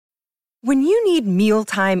When you need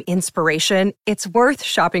mealtime inspiration, it's worth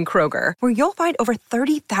shopping Kroger, where you'll find over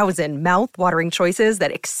 30,000 mouth-watering choices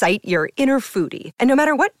that excite your inner foodie. And no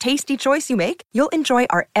matter what tasty choice you make, you'll enjoy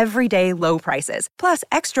our everyday low prices, plus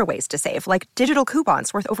extra ways to save, like digital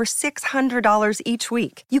coupons worth over $600 each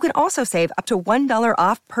week. You can also save up to $1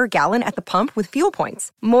 off per gallon at the pump with fuel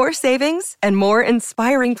points. More savings and more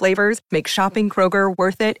inspiring flavors make shopping Kroger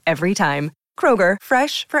worth it every time. Kroger,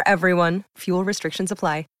 fresh for everyone. Fuel restrictions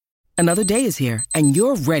apply. Another day is here, and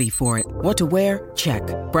you're ready for it. What to wear? Check.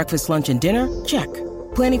 Breakfast, lunch, and dinner? Check.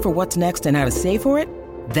 Planning for what's next and how to save for it?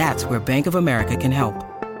 That's where Bank of America can help.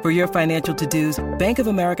 For your financial to-dos, Bank of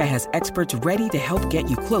America has experts ready to help get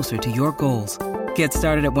you closer to your goals. Get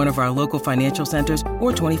started at one of our local financial centers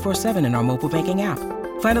or 24/7 in our mobile banking app.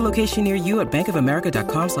 Find a location near you at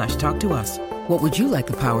bankofamerica.com/talktous. What would you like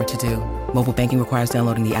the power to do? Mobile banking requires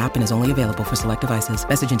downloading the app and is only available for select devices.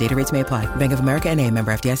 Message and data rates may apply. Bank of America N.A.,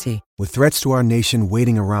 member FDIC. With threats to our nation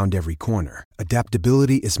waiting around every corner,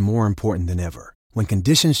 adaptability is more important than ever. When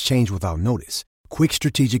conditions change without notice, quick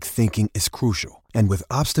strategic thinking is crucial. And with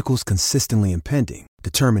obstacles consistently impending,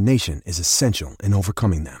 determination is essential in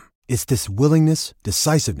overcoming them. It's this willingness,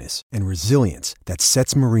 decisiveness, and resilience that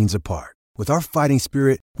sets Marines apart. With our fighting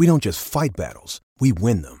spirit, we don't just fight battles, we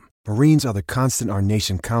win them. Marines are the constant our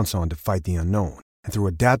nation counts on to fight the unknown. And through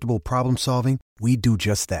adaptable problem solving, we do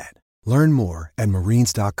just that. Learn more at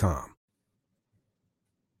marines.com.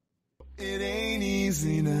 It ain't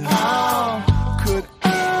easy now. How could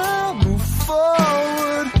I move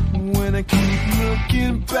forward when I keep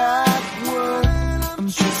looking backward? I'm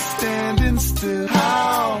just standing still.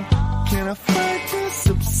 How can I fight this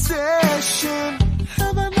obsession?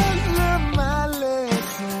 Have I not learned my lesson?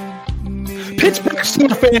 Pittsburgh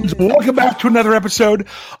Steelers fans, welcome back to another episode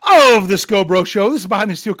of the Scho Bro Show. This is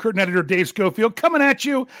behind the steel curtain editor Dave Schofield coming at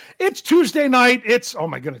you. It's Tuesday night. It's, oh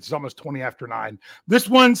my goodness, it's almost 20 after 9. This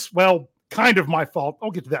one's, well, kind of my fault.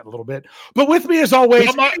 I'll get to that in a little bit. But with me as always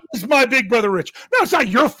is my big brother Rich. No, it's not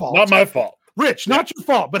your fault. Not my fault. Rich, not your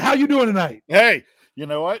fault. But how you doing tonight? Hey, you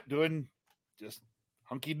know what? Doing just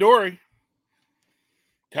hunky-dory.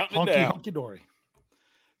 Counting it down. Hunky-dory.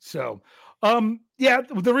 So, yeah,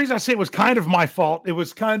 the reason I say it was kind of my fault, it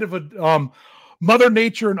was kind of a Mother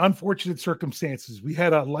Nature and unfortunate circumstances. We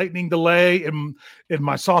had a lightning delay in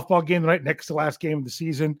my softball game tonight, next to last game of the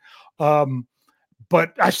season.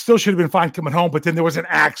 But I still should have been fine coming home. But then there was an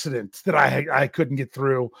accident that I couldn't get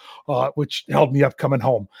through, which held me up coming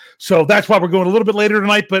home. So that's why we're going a little bit later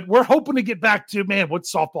tonight. But we're hoping to get back to, man, what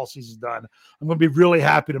softball season's done. I'm going to be really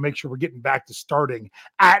happy to make sure we're getting back to starting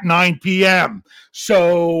at 9 p.m.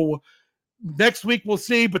 So next week we'll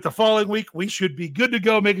see. But the following week we should be good to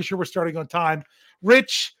go, making sure we're starting on time.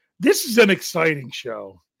 Rich, this is an exciting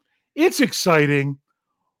show. It's exciting.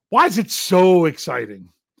 Why is it so exciting?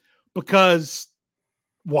 Because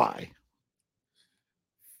why?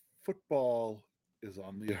 Football is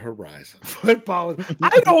on the horizon. Football.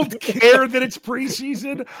 I don't care that it's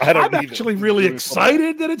preseason. I'm actually really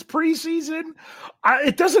excited that it's preseason.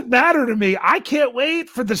 It doesn't matter to me. I can't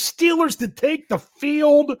wait for the Steelers to take the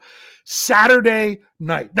field Saturday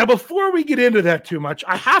night. Now, before we get into that too much,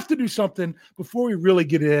 I have to do something before we really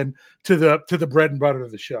get in to the bread and butter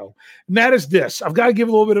of the show. And that is this. I've got to give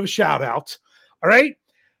a little bit of a shout out. All right.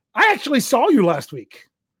 I actually saw you last week.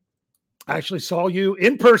 I actually saw you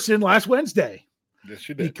in person last Wednesday. Yes,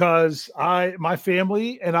 you did. Because my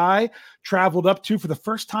family and I traveled up to, for the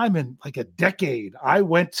first time in like a decade, I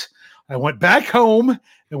went back home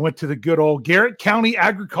and went to the good old Garrett County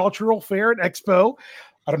Agricultural Fair and Expo.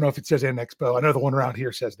 I don't know if it says an expo. I know the one around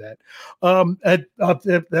here says that.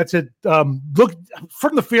 That's it. Look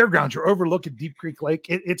from the fairgrounds. You're overlooking Deep Creek Lake.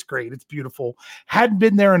 It's great. It's beautiful. Hadn't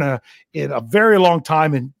been there in a very long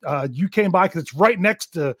time, and you came by because it's right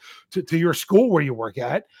next to your school where you work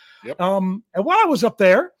at. Yep. And while I was up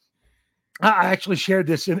there, I actually shared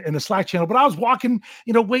this in the Slack channel, but I was walking,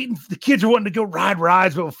 waiting. The kids are wanting to go ride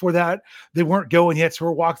rides, but before that, they weren't going yet. So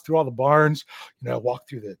we're walking through all the barns, walk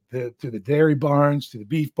through the dairy barns, to the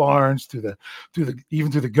beef barns,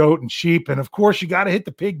 even through the goat and sheep. And of course, you got to hit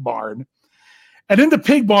the pig barn. And in the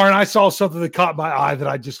pig barn, I saw something that caught my eye that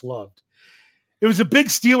I just loved. It was a big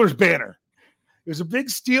Steelers banner. It was a big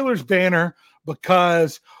Steelers banner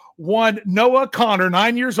because Noah Connor,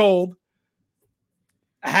 9 years old,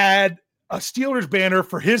 had a Steelers banner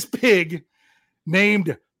for his pig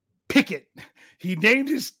named Pickett. He named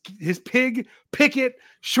his pig Pickett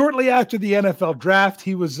shortly after the NFL draft.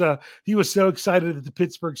 He was so excited that the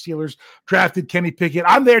Pittsburgh Steelers drafted Kenny Pickett.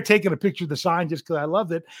 I'm there taking a picture of the sign just because I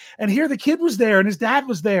loved it. And here the kid was there, and his dad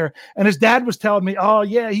was there, and his dad was telling me, "Oh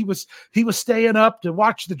yeah, he was staying up to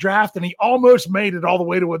watch the draft, and he almost made it all the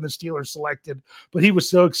way to when the Steelers selected, but he was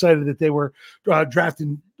so excited that they were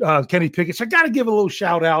drafting Kenny Pickett." So I got to give a little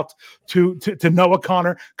shout out to Noah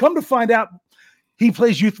Connor. Come to find out, he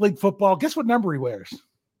plays youth league football. Guess what number he wears?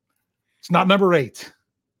 It's not number 8.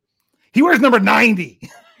 He wears number 90.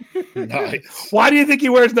 Nice. Why do you think he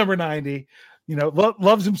wears number 90?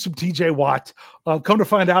 Loves him some TJ Watt. Come to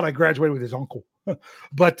find out, I graduated with his uncle.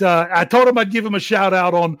 But I told him I'd give him a shout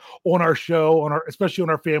out on our show, especially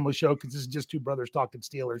on our family show, because this is just two brothers talking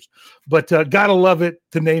Steelers. But gotta love it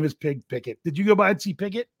to name his pig Pickett. Did you go by and see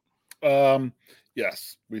Pickett?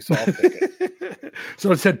 Yes, we saw Pickett.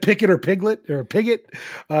 So it said Pickett or Piglet or Piggott.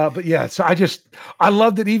 But yeah, so I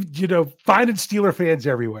love that finding Steeler fans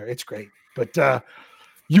everywhere. It's great. But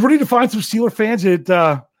you ready to find some Steeler fans at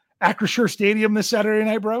Acrisure Stadium this Saturday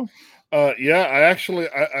night, bro? Yeah,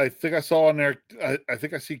 I think I saw on there. I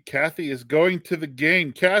think I see Kathy is going to the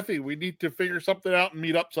game. Kathy, we need to figure something out and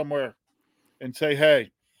meet up somewhere and say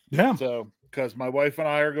hey. Yeah. So because my wife and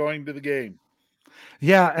I are going to the game.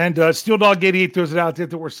 Yeah, and Steel Dog 88 throws it out there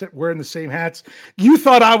that we're wearing the same hats. You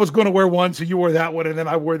thought I was going to wear one, so you wore that one, and then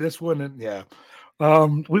I wore this one, and yeah.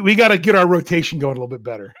 We got to get our rotation going a little bit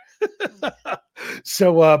better.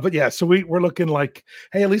 So, but yeah, so we're looking like,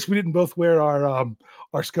 hey, at least we didn't both wear our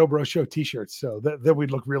Scho Bro Show t-shirts, so that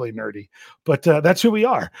we'd look really nerdy. But that's who we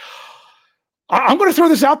are. I'm going to throw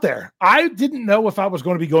this out there. I didn't know if I was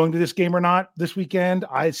going to be going to this game or not this weekend.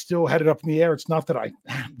 I still had it up in the air. It's not that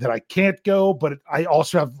I can't go, but I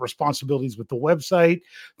also have responsibilities with the website,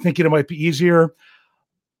 thinking it might be easier.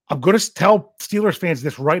 I'm going to tell Steelers fans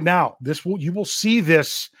this right now. You will see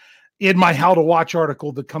this in my How to Watch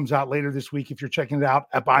article that comes out later this week. If you're checking it out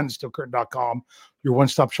at BehindTheSteelCurtain.com, your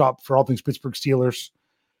one-stop shop for all things Pittsburgh Steelers.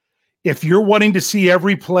 If you're wanting to see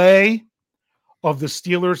every play of the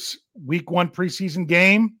Steelers week 1 preseason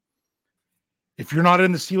game, if you're not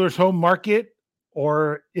in the Steelers home market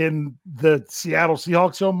or in the Seattle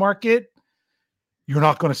Seahawks home market, you're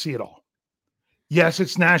not going to see it all. Yes,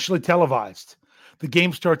 it's nationally televised. The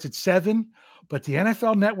game starts at 7, but the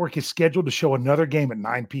NFL Network is scheduled to show another game at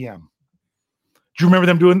 9 p.m. Do you remember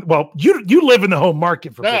them doing? Well, you live in the home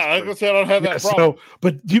market for Pittsburgh. I was going to say I don't have that problem. So,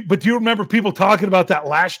 but do you remember people talking about that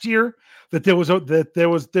last year? That there was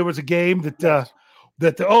a game that the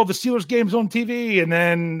Steelers game's on TV, and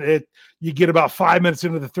then you get about 5 minutes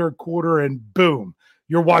into the third quarter, and boom,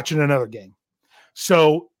 you're watching another game.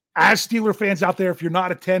 So, as Steeler fans out there, if you're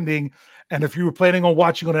not attending, and if you were planning on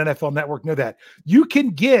watching on NFL Network, know that you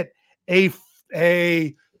can get a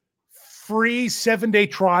free 7-day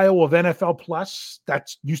trial of NFL Plus.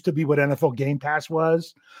 That used to be what NFL Game Pass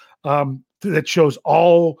was. That shows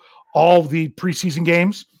all the preseason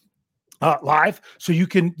games live, so you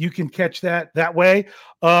can catch that way.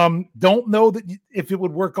 Don't know that if it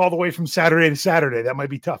would work all the way from Saturday to Saturday. That might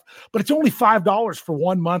be tough, but it's only $5 for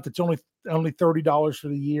 1 month. It's only $30 for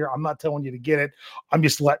the year. I'm not telling you to get it. I'm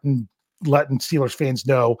just letting Steelers fans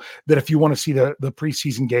know that if you want to see the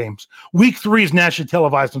preseason games, week 3 is nationally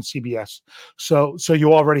televised on CBS. So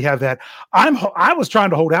you already have that. I was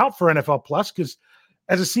trying to hold out for NFL Plus because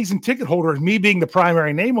as a season ticket holder, me being the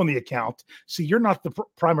primary name on the account, see, you're not the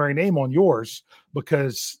primary name on yours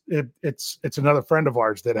because it's another friend of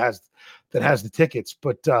ours that has the tickets,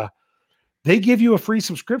 but they give you a free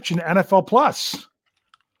subscription to NFL Plus,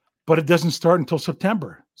 but it doesn't start until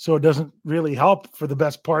September. So it doesn't really help for the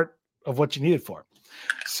best part of what you need it for.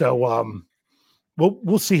 So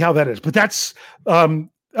we'll see how that is, but that's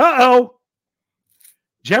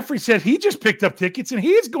Jeffrey said he just picked up tickets and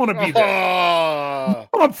he's going to be there.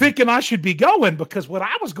 I'm thinking I should be going because what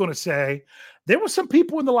I was going to say, there were some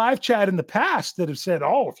people in the live chat in the past that have said,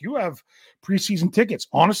 oh, if you have preseason tickets,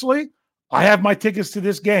 honestly, I have my tickets to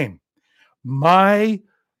this game. My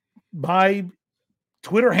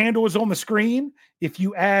Twitter handle is on the screen. If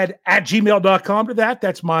you add @gmail.com to that,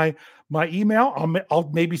 that's my email.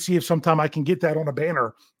 I'll maybe see if sometime I can get that on a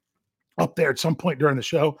banner up there at some point during the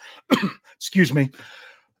show. Excuse me.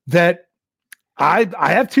 That I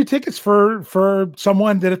have 2 tickets for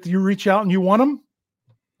someone that if you reach out and you want them,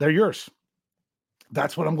 they're yours.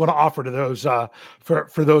 That's what I'm going to offer to those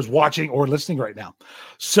for those watching or listening right now.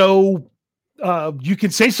 So you can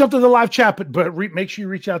say something in the live chat, but make sure you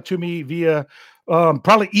reach out to me via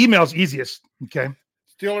probably email's easiest. Okay.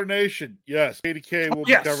 Steeler Nation. Yes. KDK will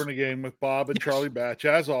be covering the game with Bob and Charlie Batch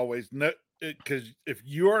as always. Because if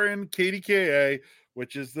you are in KDKA,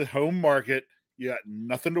 which is the home market, You got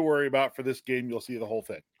nothing to worry about for this game. You'll see the whole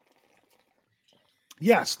thing.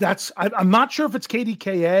 Yes, I'm not sure if it's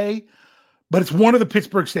KDKA, but it's one of the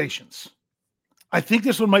Pittsburgh stations. I think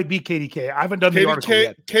this one might be KDKA. I haven't done the article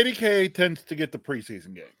yet. KDKA tends to get the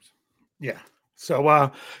preseason games. Yeah.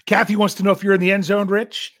 So Kathy wants to know if you're in the end zone,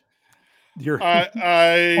 Rich. Are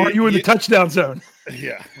you in the touchdown zone?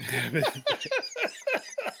 Yeah.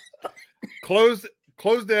 Closed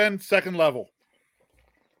end, second level.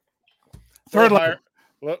 Third level.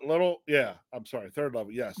 Third level.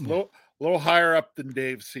 Yes. A little higher up than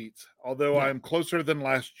Dave's seats, although I'm closer than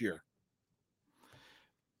last year.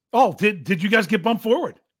 Oh, did you guys get bumped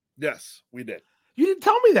forward? Yes, we did. You didn't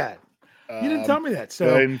tell me that.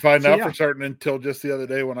 So I didn't find out for certain until just the other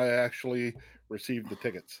day when I actually received the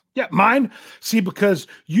tickets. Yeah, mine. See, because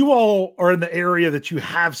you all are in the area that you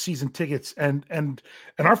have season tickets, and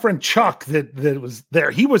our friend Chuck that was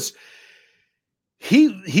there, he was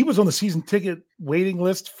on the season ticket waiting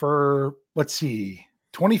list for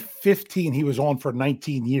 2015. He was on for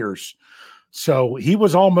 19 years. So it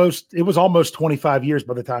was almost 25 years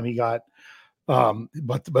by the time he got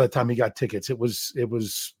but by the time he got tickets. It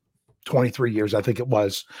was 23 years, I think it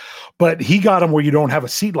was. But he got them where you don't have a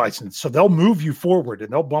seat license. So they'll move you forward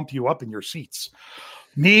and they'll bump you up in your seats.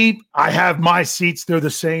 Me, I have my seats. They're the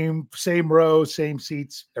same row, same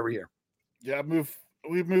seats every year. Yeah,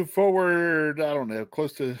 we moved forward, I don't know,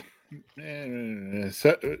 close to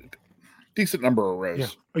decent number of rows. Yeah.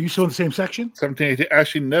 Are you still in the same section? 17, 18.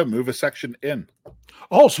 Actually, no, move a section in.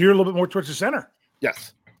 Oh, so you're a little bit more towards the center.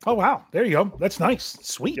 Yes. Oh, wow. There you go. That's nice.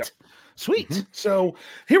 Sweet. Yep. Sweet. Mm-hmm. So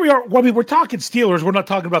here we are. Well, we're talking Steelers. We're not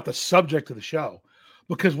talking about the subject of the show,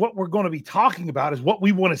 because what we're going to be talking about is what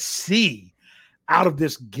we want to see out of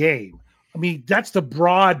this game. I mean, that's the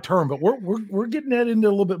broad term, but we're getting that into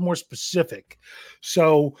a little bit more specific.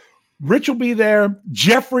 So Rich will be there.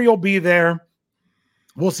 Jeffrey will be there.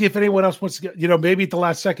 We'll see if anyone else wants to get, maybe at the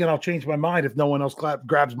last second, I'll change my mind if no one else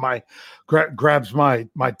grabs my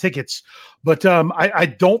tickets. But I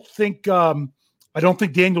don't think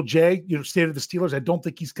Daniel J, State of the Steelers, I don't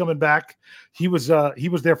think he's coming back. He was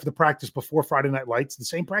there for the practice before Friday Night Lights, the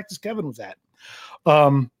same practice Kevin was at.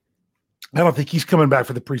 I don't think he's coming back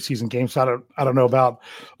for the preseason game. So I don't know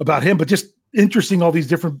about him, but just interesting, all these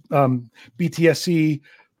different BTSC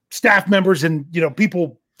staff members and,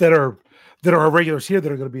 people that are our regulars here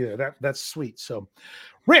that are going to be there. That's sweet. So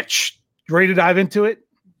Rich, you ready to dive into it?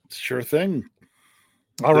 Sure thing.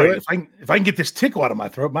 All right. If I can get this tickle out of my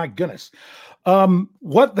throat, my goodness.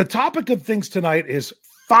 What the topic of things tonight is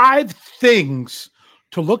 5 things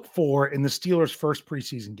to look for in the Steelers' first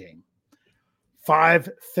preseason game. 5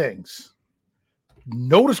 things.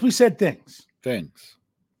 Notice we said things. Things.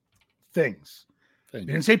 We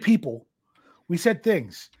didn't say people. We said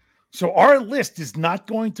things. So our list is not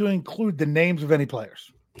going to include the names of any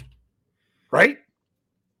players. Right?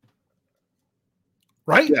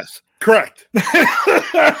 Right? Yes. Correct.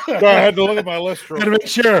 I had to look at my list. Got to make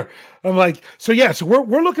sure. I'm like, so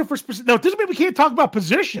we're looking for specific. Now, it doesn't mean we can't talk about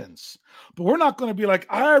positions, but we're not going to be like,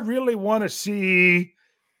 I really want to see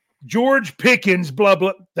George Pickens, blah,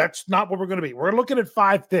 blah. That's not what we're going to be. We're looking at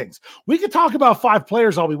 5 things. We could talk about 5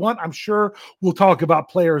 players all we want. I'm sure we'll talk about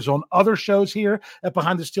players on other shows here at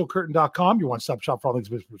BehindTheSteelCurtain.com, your one-stop shop for all things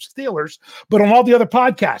Steelers. But on all the other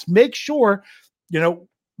podcasts, make sure,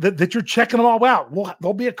 that you're checking them all out.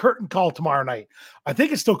 There'll be a curtain call tomorrow night. I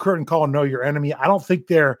think it's still curtain call and know your enemy. I don't know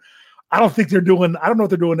what they're doing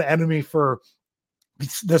the enemy for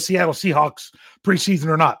the Seattle Seahawks preseason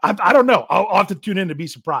or not. I don't know. I'll have to tune in to be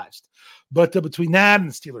surprised. But between that and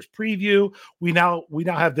the Steelers preview, we now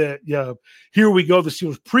have the Here We Go, the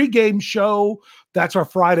Steelers pregame show. That's our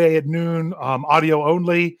Friday at noon audio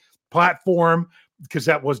only platform, because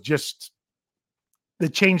that was just they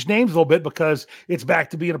changed names a little bit because it's back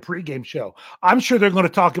to being a pregame show. I'm sure they're going to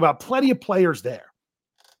talk about plenty of players there.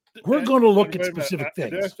 We're going to look at specific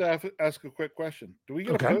things. I have to ask a quick question. Do we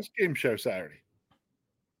get a post-game show Saturday?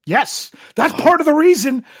 Yes. That's part of the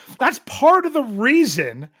reason. That's part of the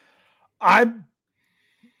reason I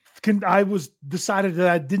was decided that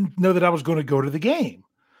I didn't know that I was going to go to the game,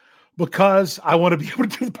 because I want to be able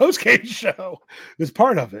to do the post-game show as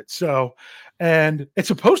part of it. So, and it's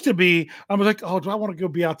supposed to be, I was like, oh, do I want to go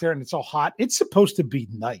be out there and it's all hot? It's supposed to be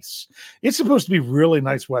nice. It's supposed to be really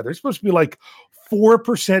nice weather. It's supposed to be like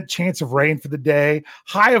 4% chance of rain for the day,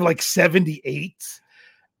 high of like 78.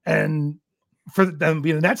 And for them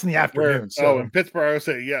being, that's in the afternoon. So in Pittsburgh, I would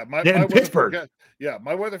say, my Pittsburgh.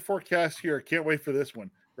 My weather forecast here. I can't wait for this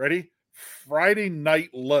one. Ready? Friday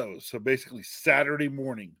night low. So basically Saturday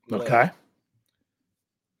morning. Low. Okay.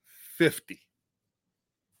 50.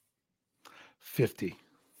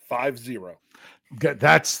 5-0.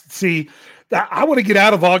 I want to get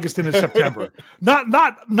out of August into September.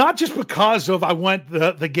 not just because of I want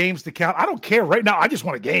the games to count. I don't care right now. I just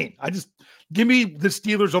want a game. Give me the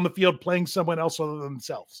Steelers on the field playing someone else other than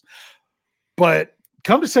themselves. But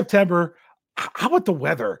come to September, how about the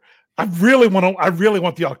weather? I really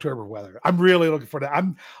want the October weather. I'm really looking for that.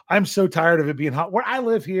 I'm so tired of it being hot. Where I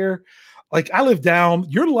live here, like I live down,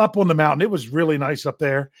 you're up on the mountain. It was really nice up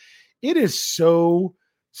there. It is so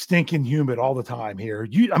stinking humid all the time here.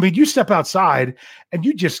 You step outside and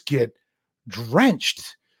you just get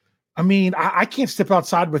drenched. I mean, I can't step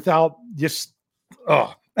outside without just,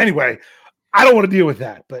 anyway, I don't want to deal with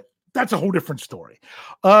that, but that's a whole different story.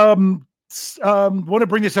 Want to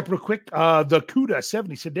bring this up real quick. The Cuda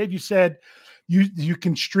 70 said, Dave, you said you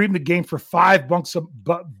can stream the game for $5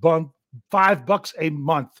 a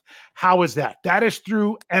month. How is that? That is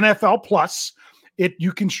through NFL Plus.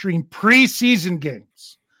 You can stream preseason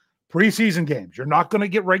games. You're not going to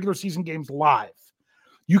get regular season games live.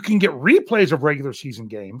 You can get replays of regular season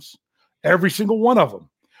games, every single one of them,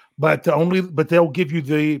 but they'll give you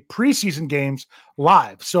the preseason games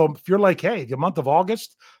live. So if you're like, hey, the month of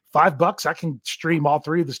August, $5, I can stream all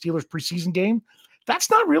three of the Steelers preseason game. That's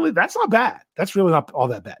not bad. That's really not all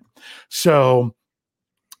that bad. So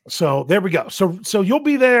there we go. So you'll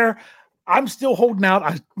be there. I'm still holding out.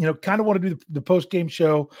 I kind of want to do the post-game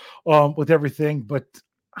show with everything, but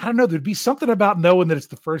I don't know. There'd be something about knowing that it's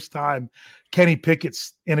the first time Kenny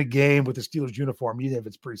Pickett's in a game with the Steelers uniform, even if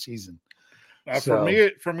it's preseason. For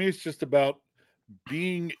me, it's just about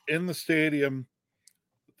being in the stadium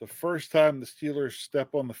the first time the Steelers step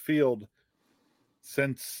on the field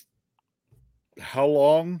since how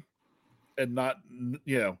long, and not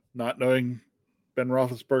knowing Ben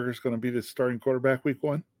Roethlisberger is going to be the starting quarterback week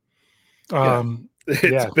 1.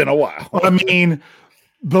 It's been a while. I mean,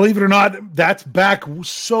 believe it or not, that's back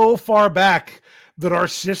so far back that our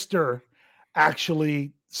sister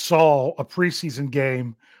actually saw a preseason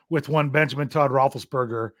game with one Benjamin Todd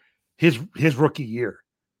Roethlisberger, his rookie year.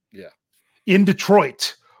 Yeah. In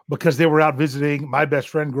Detroit, because they were out visiting my best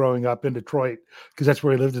friend growing up in Detroit, because that's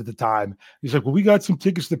where he lived at the time. He's like, well, we got some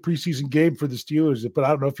tickets to the preseason game for the Steelers, but I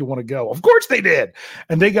don't know if you want to go. Of course they did.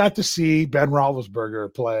 And they got to see Ben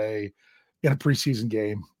Roethlisberger play in a preseason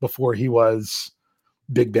game before he was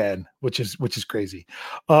Big Ben, which is crazy.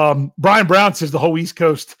 Brian Brown says the whole East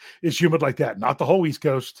Coast is humid like that. Not the whole East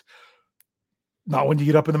Coast. Not when you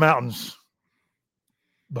get up in the mountains.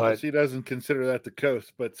 But he doesn't consider that the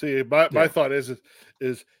coast. But see, my thought is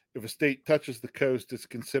if a state touches the coast, it's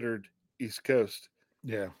considered East Coast.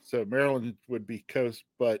 Yeah. So Maryland would be coast,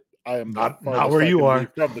 but I am not where you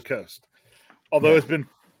are from the coast. Although it's been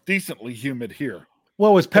decently humid here.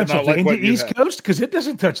 Well, is Pennsylvania East Coast? Because it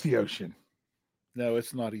doesn't touch the ocean. No,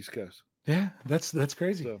 it's not East Coast. Yeah, that's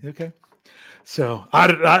crazy. So. Okay. So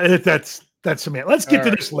that's some. Let's get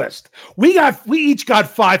to this list. We each got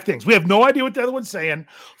 5 things. We have no idea what the other one's saying.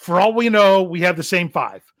 For all we know, we have the same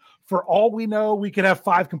 5. For all we know, we could have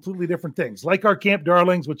 5 completely different things, like our Camp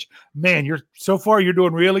Darlings, which, man, you're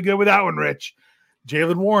doing really good with that one, Rich.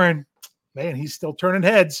 Jaylen Warren, man, he's still turning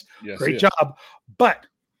heads. Yes, great job. But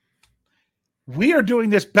we are doing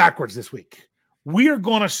this backwards this week. We are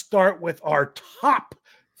going to start with our top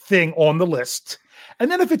thing on the list. And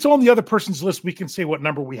then if it's on the other person's list, we can say what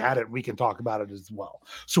number we had it. And we can talk about it as well.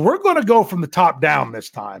 So we're going to go from the top down this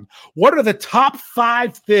time. What are the top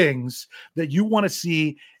 5 things that you want to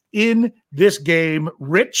see in this game?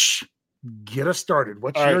 Rich, get us started.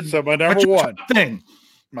 So my number one thing?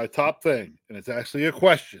 My top thing, and it's actually a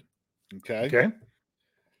question. Okay.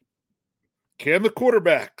 Can the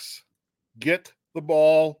quarterbacks get the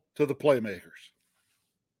ball to the playmakers?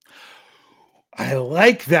 I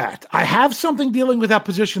like that. I have something dealing with that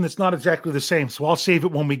position that's not exactly the same, so I'll save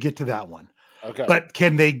it when we get to that one. Okay. But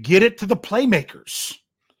can they get it to the playmakers?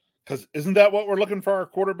 Because isn't that what we're looking for our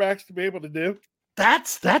quarterbacks to be able to do?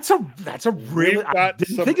 That's a really, I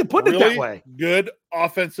didn't think of putting it that way. Good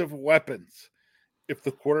offensive weapons if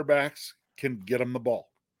the quarterbacks can get them the ball.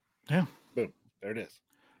 Yeah. Boom. There it is.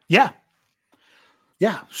 Yeah.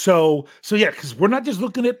 Yeah. So yeah, because we're not just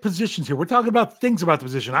looking at positions here. We're talking about things about the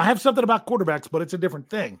position. I have something about quarterbacks, but it's a different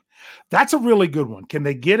thing. That's a really good one. Can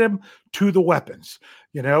they get him to the weapons?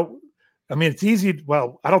 I mean, it's easy.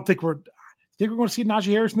 Well, I don't think we're going to see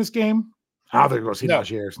Najee Harris in this game. I don't think we're going to see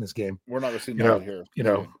Najee Harris in this game. We're not going to see Najee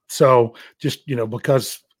Harris. So just,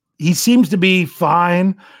 because he seems to be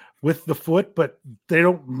fine with the foot, but they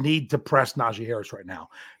don't need to press Najee Harris right now.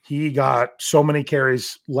 He got so many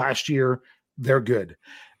carries last year. They're good.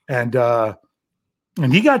 And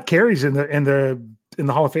he got carries in the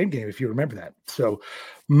Hall of Fame game, if you remember that. So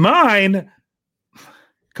mine,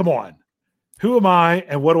 Come on. Who am I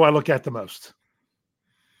and what do I look at the most?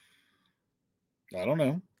 I don't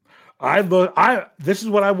know. This is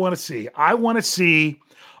what I want to see. I want to see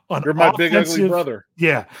an You're my big ugly brother.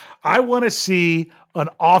 Yeah. I want to see an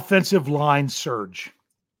offensive line surge.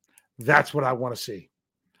 That's what I want to see.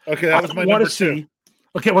 Okay, that was my number 2.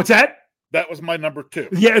 Okay, what's that? That was my number 2.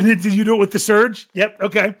 Yeah, did you do it with the surge? Yep,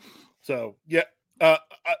 okay. So, yeah,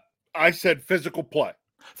 I said physical play.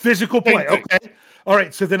 Physical play, okay. All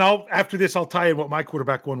right, so then after this, I'll tie in what my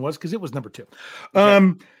quarterback one was because it was number 2.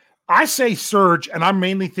 Okay. I say surge, and I'm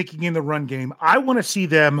mainly thinking in the run game. I want to see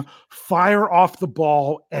them fire off the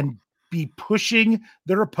ball and be pushing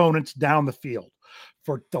their opponents down the field.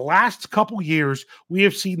 For the last couple years, we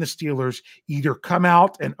have seen the Steelers either come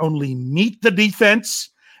out and only meet the defense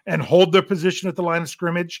and hold their position at the line of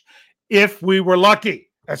scrimmage, if we were lucky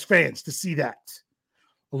as fans to see that.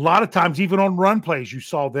 A lot of times, even on run plays, you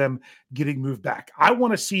saw them getting moved back. I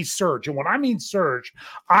want to see surge. And when I mean surge,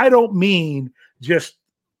 I don't mean just,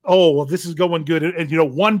 oh, well, this is going good.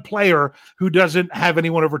 And, one player who doesn't have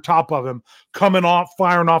anyone over top of him coming off,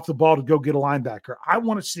 firing off the ball to go get a linebacker. I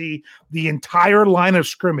want to see the entire line of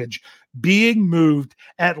scrimmage being moved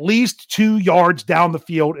at least 2 yards down the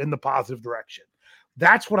field in the positive direction.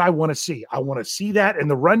 That's what I want to see. I want to see that in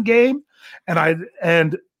the run game.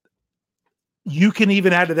 And you can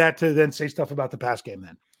even add to that to then say stuff about the pass game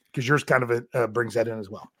then, because yours kind of brings that in as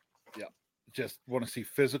well. Yeah. Just want to see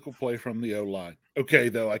physical play from the O-line. Okay,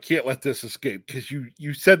 though, I can't let this escape because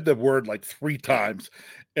you said the word like 3 times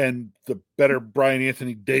and the better Brian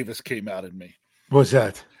Anthony Davis came out in me. What's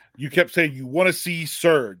that? You kept saying you want to see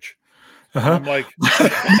surge. Uh-huh. I'm like,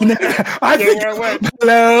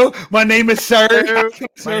 hello, my name is Serge.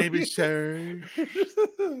 My name is Serge.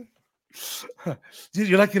 Did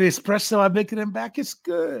you like an espresso I'm making him back? It's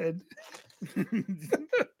good.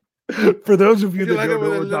 For those of you that don't know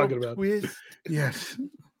what we're talking about. Twist. Yes.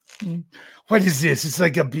 What is this? It's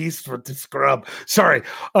like a beast to scrub. Sorry.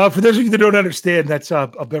 For those of you that don't understand, that's a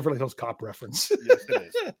Beverly Hills Cop reference. Yes,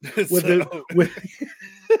 it is.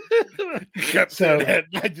 You kept saying that.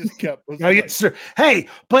 I just kept. Hey,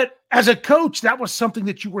 but as a coach, that was something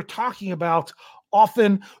that you were talking about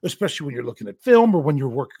often, especially when you're looking at film or when you're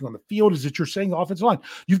working on the field, is that you're saying the offensive line.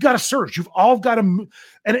 You've got to surge. You've all got to move.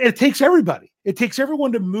 And it takes everybody. It takes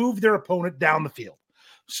everyone to move their opponent down the field.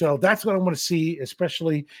 So that's what I want to see,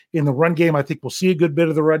 especially in the run game. I think we'll see a good bit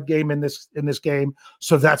of the run game in this game.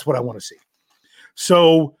 So that's what I want to see.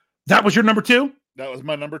 So that was your number 2? That was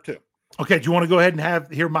my number 2. Okay. Do you want to go ahead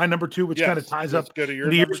and hear my number 2, which kind of ties up? Go to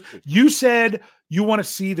your number 2. You said you want to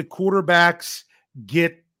see the quarterbacks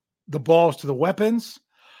get the balls to the weapons.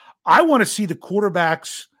 I want to see the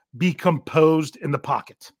quarterbacks be composed in the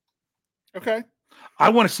pocket. Okay. I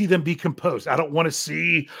want to see them be composed. I don't want to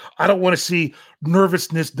see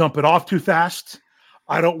nervousness dump it off too fast.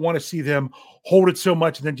 I don't want to see them hold it so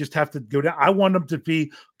much and then just have to go down. I want them to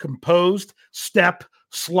be composed, step,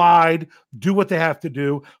 slide, do what they have to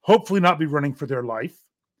do, hopefully not be running for their life,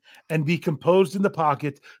 and be composed in the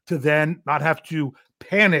pocket to then not have to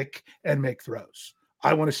panic and make throws.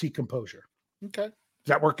 I want to see composure. Okay. Does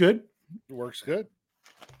that work good? It works good.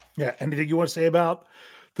 Yeah. Anything you want to say about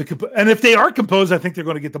and if they are composed, I think they're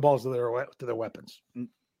going to get the balls to their weapons.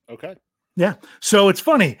 Okay. Yeah. So it's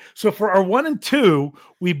funny. So for our 1 and 2,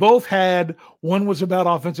 we both had, one was about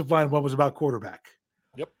offensive line, one was about quarterback.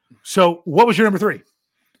 Yep. So what was your number 3?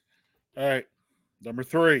 All right. Number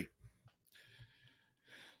 3.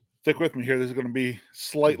 Stick with me here. This is going to be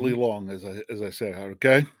slightly long, as I said.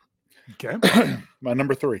 Okay. Okay. My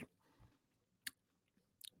number 3.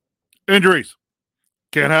 Injuries.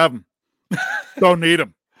 Can't have them. Don't need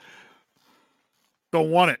them. Don't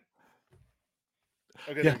want it.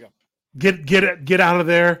 Okay, there you go. Get out of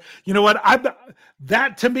there. You know what?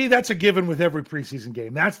 That to me, that's a given with every preseason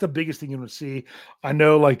game. That's the biggest thing you want to see. I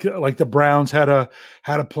know, like the Browns had a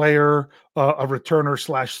player, a returner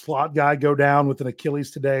 / slot guy go down with an Achilles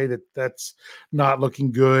today. That's not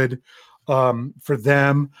looking good for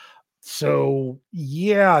them. So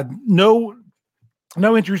yeah, no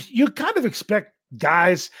injuries. You kind of expect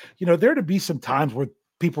guys, there to be some times where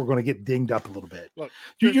people are going to get dinged up a little bit. Look,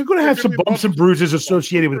 you're going to have some bumps and bruises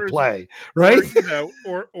associated with play, right?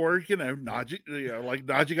 Or Najee, like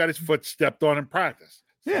Najee got his foot stepped on in practice.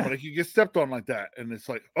 Yeah, like you get stepped on like that, and it's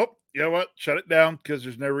like, oh, you know what? Shut it down because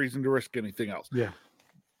there's no reason to risk anything else. Yeah,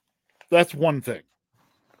 that's one thing.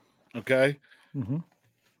 Okay. Mm-hmm.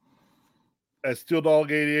 As Steel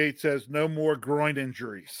Dog 88 says, no more groin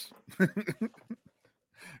injuries.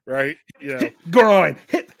 Right? Yeah. Hit, groin,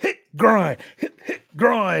 hit, groin, hit,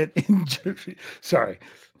 groin, injury. Sorry.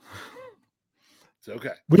 It's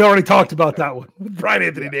okay. We already talked about that one with Brian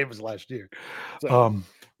Anthony Davis last year. So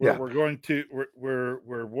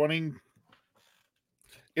we're wanting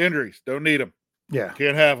injuries. Don't need them. Yeah.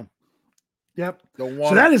 Can't have them. Yep. Don't want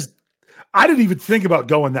so them. that is, I didn't even think about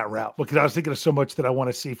going that route because I was thinking of so much that I want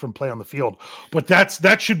to see from play on the field. But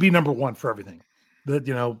that should be number one for everything. That,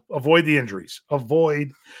 avoid the injuries.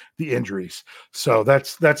 Avoid the injuries. So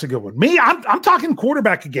that's a good one. Me, I'm talking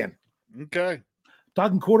quarterback again. Okay.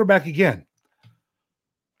 Talking quarterback again.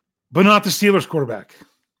 But not the Steelers quarterback.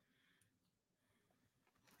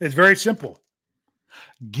 It's very simple.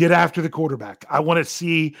 Get after the quarterback. I want to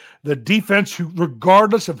see the defense, who,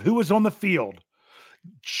 regardless of who is on the field,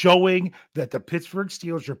 showing that the Pittsburgh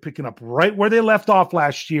Steelers are picking up right where they left off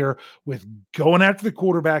last year with going after the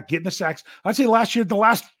quarterback, getting the sacks. I'd say last year, the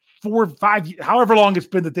last 4 or 5, however long it's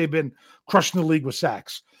been that they've been crushing the league with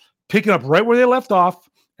sacks, picking up right where they left off.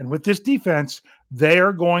 And with this defense, they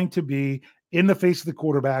are going to be in the face of the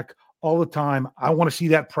quarterback all the time. I want to see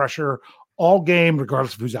that pressure all game,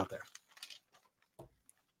 regardless of who's out there.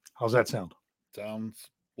 How's that sound? Sounds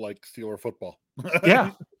like Steeler football.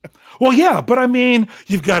 Yeah. Well, yeah, but I mean,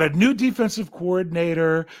 you've got a new defensive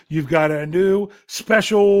coordinator. You've got a new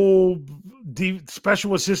special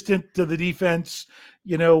assistant to the defense.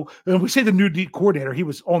 And we say the new coordinator. He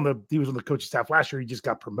was on the coaching staff last year. He just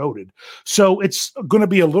got promoted, so it's going to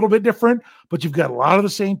be a little bit different. But you've got a lot of the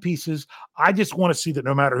same pieces. I just want to see that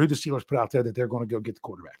no matter who the Steelers put out there, that they're going to go get the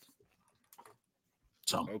quarterback.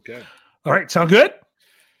 So okay, all right, sound good?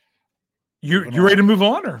 You ready to move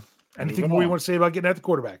on, or anything more you want to say about getting at the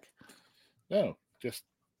quarterback? No, just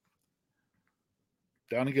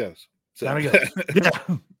down he goes. So. Down he goes. Yeah.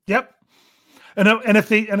 Yep. And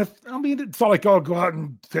if I mean, it's not like, go out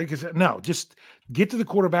and take his. No, just get to the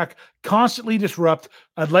quarterback, constantly disrupt.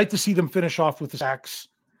 I'd like to see them finish off with the sacks,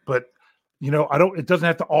 but it doesn't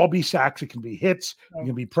have to all be sacks. It can be hits. It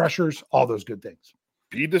can be pressures, all those good things.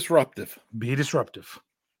 Be disruptive.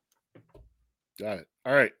 Got it.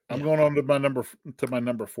 All right. I'm going on to my number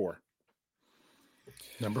 4.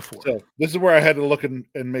 Number 4. So this is where I had to look and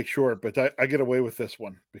make sure, but I get away with this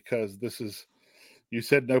one because you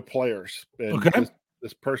said no players. And okay.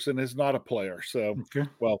 This person is not a player. So, okay.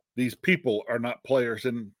 Well, these people are not players.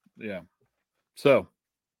 And yeah. So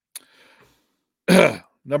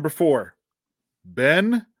number 4,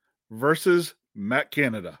 Ben versus Matt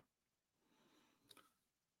Canada.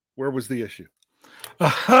 Where was the issue?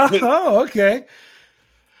 Oh, okay.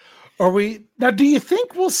 Do you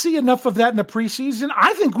think we'll see enough of that in the preseason?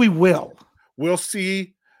 I think we will. We'll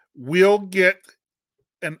see. We'll get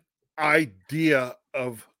an idea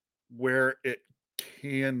of where it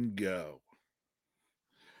can go.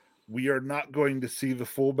 We are not going to see the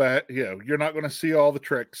fullback. You're not going to see all the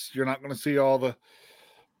tricks. You're not going to see all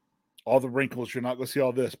the wrinkles. You're not going to see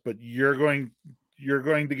all this, but you're going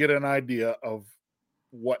to get an idea of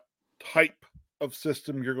what type of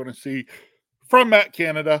system you're going to see from Matt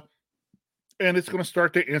Canada. And it's going to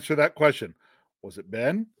start to answer that question. Was it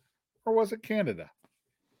Ben or was it Canada?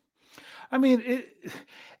 I mean,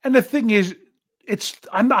 and the thing is,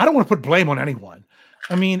 I don't want to put blame on anyone.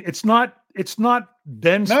 I mean, it's not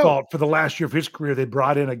Ben's fault for the last year of his career. They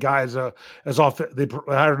brought in a guy they had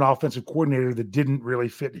an offensive coordinator that didn't really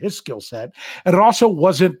fit his skill set. And it also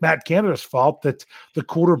wasn't Matt Canada's fault that the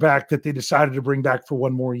quarterback that they decided to bring back for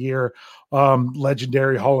one more year,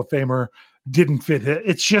 legendary Hall of Famer, didn't fit it.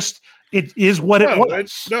 It's just, it is what it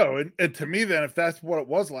was. And to me, then, if that's what it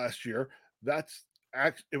was last year,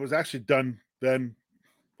 it was actually done then,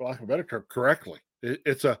 for lack of a better term, correctly.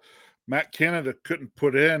 It's Matt Canada couldn't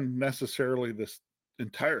put in necessarily this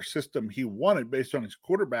entire system he wanted based on his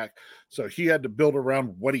quarterback, so he had to build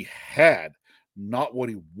around what he had, not what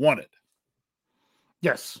he wanted.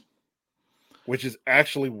 Yes. Which is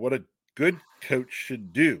actually what a good coach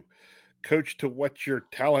should do. Coach to what your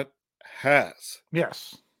talent has.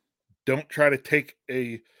 Yes. Don't try to take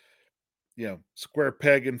a square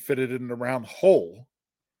peg and fit it in a round hole.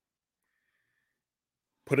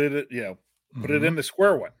 Put it in the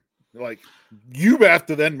square one. Like, you have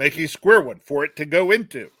to then make a square one for it to go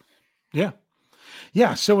into. Yeah.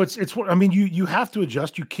 Yeah. So it's I mean, you have to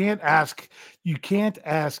adjust. You can't ask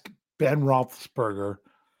Ben Roethlisberger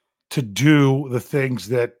to do the things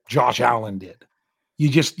that Josh Allen did. You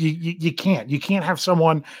just, you can't have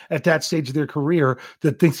someone at that stage of their career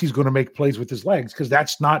that thinks he's going to make plays with his legs, because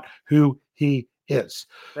that's not who he is.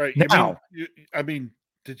 Right. Now, I mean,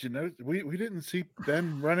 did you know we didn't see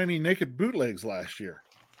Ben run any naked bootlegs last year?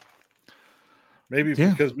 Maybe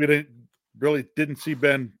because we didn't see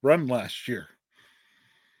Ben run last year.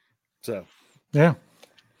 So, yeah.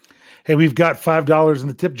 Hey, we've got $5 in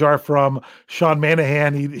the tip jar from Sean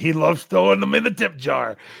Manahan. He loves throwing them in the tip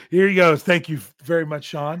jar. Here he goes. Thank you very much,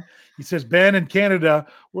 Sean. He says, Ben in Canada,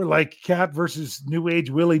 we're like Cat versus New Age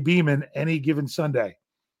Willie Beeman any given Sunday.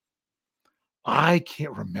 I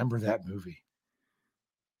can't remember that movie.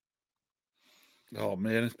 Oh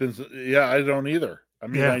man, it's been I don't either. I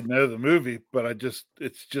mean, I know the movie, but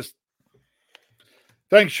it's just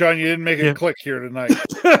thanks, Sean. You didn't make it click here tonight.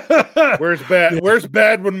 Where's Bad? Where's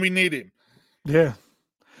Bad when we need him? Yeah.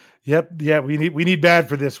 Yep. Yeah, we need Bad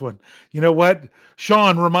for this one. You know what?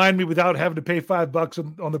 Sean, remind me without having to pay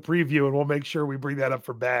 $5 on the preview, and we'll make sure we bring that up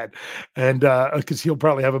for Bad. And because he'll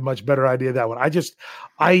probably have a much better idea of that one.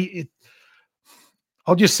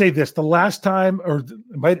 I'll just say this: the last time, or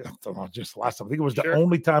just the last time, I think it was the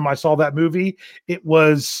only time I saw that movie. It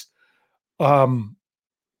was in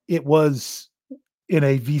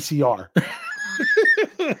a VCR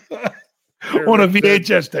on a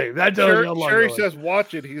VHS tape. That tells you how long. Sherry says,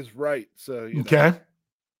 "Watch it." He's right. So okay,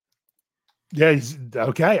 yeah, he's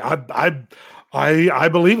okay. I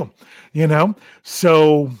believe him.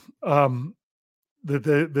 So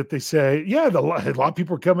that they say, a lot of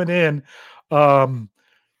people are coming in.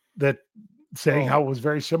 That saying how it was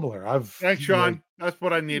very similar. Thanks, Sean. That's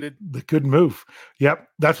what I needed. They couldn't move. Yep.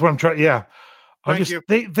 That's what I'm trying. Yeah. Thank you.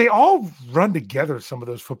 They all run together. Some of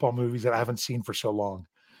those football movies that I haven't seen for so long,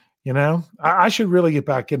 I should really get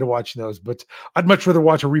back into watching those, but I'd much rather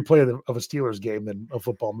watch a replay of a Steelers game than a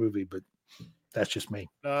football movie, but that's just me.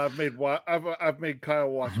 I've made Kyle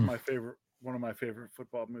watch one of my favorite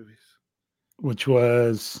football movies, which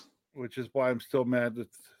is why I'm still mad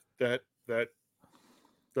that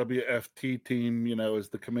WFT team, is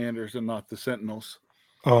the Commanders and not the Sentinels.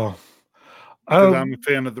 Oh, I'm a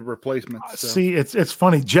fan of the replacements. So. See, it's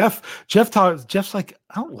funny. Jeff's like,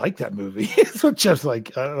 I don't like that movie. So Jeff's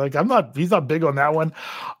like he's not big on that one.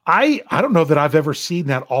 I don't know that I've ever seen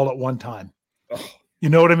that all at one time. Oh. You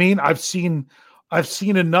know what I mean? I've seen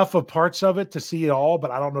enough of parts of it to see it all,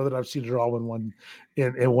 but I don't know that I've seen it all in one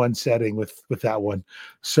setting with that one.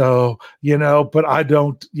 So, but I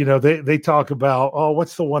don't, they talk about,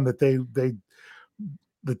 what's the one that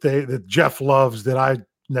that Jeff loves that I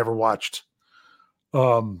never watched?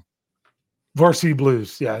 Varsity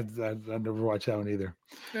Blues. Yeah. I've never watched that one either.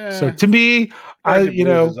 Yeah. So to me,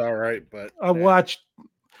 is all right, but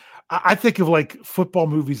I think of like football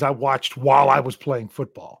movies I watched while I was playing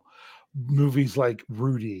football. Movies like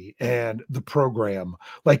Rudy and The Program.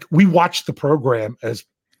 Like we watched The Program as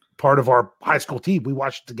part of our high school team. We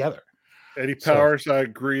watched it together. Eddie Powers, I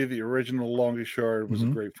agree. The original Longest Yard was a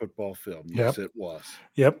great football film. Yes, it was.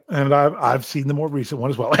 Yep. And I've seen the more recent one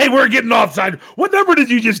as well. Hey, we're getting offside. What number did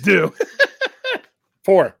you just do?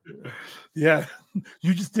 4. Yeah.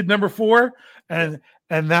 You just did number 4. And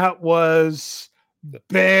that was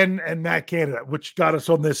Ben and Matt Canada, which got us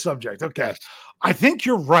on this subject. Okay. Yes. I think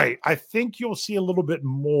you're right. I think you'll see a little bit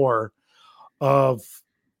more of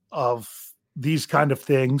these kind of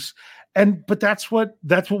things. But that's what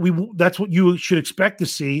you should expect to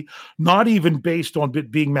see, not even based on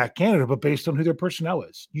it being Matt Canada, but based on who their personnel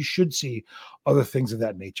is. You should see other things of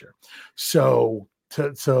that nature. So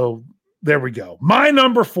there we go. My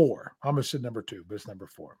number 4. I'm going to say number 2, but it's number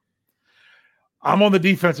 4. I'm on the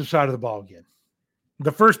defensive side of the ball again.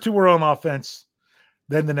 The first 2 were on offense.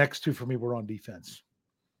 Then the next 2 for me were on defense.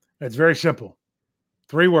 It's very simple.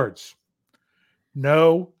 3 words.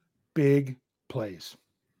 No big plays.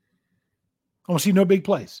 I want to see no big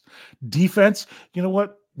plays. Defense, you know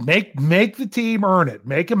what? Make the team earn it.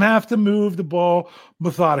 Make them have to move the ball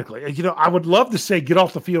methodically. I would love to say get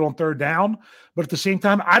off the field on 3rd down, but at the same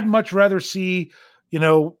time, I'd much rather see,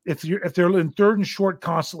 if they're in 3rd and short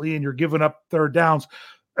constantly and you're giving up 3rd downs,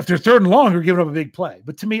 if they're 3rd and long, you're giving up a big play.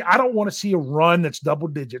 But to me, I don't want to see a run that's double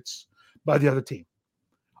digits by the other team.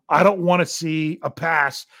 I don't want to see a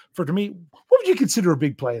pass. To me, what would you consider a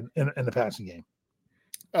big play in the passing game?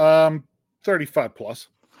 35 plus.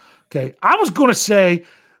 Okay. I was going to say,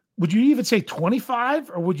 would you even say 25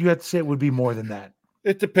 or would you have to say it would be more than that?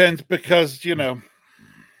 It depends because, to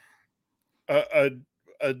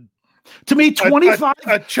me, 25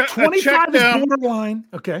 is borderline.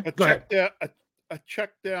 Okay. A check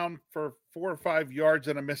down for 4 or 5 yards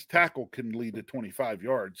and a missed tackle can lead to 25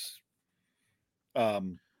 yards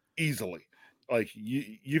easily. Like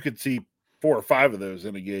you could see 4 or 5 of those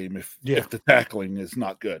in a game if the tackling is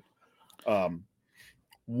not good.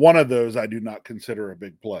 One of those I do not consider a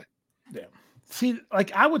big play. Yeah. See,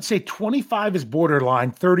 like I would say 25 is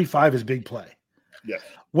borderline, 35 is big play. Yeah.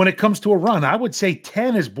 When it comes to a run, I would say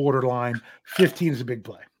 10 is borderline, 15 is a big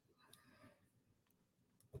play.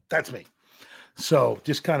 That's me. So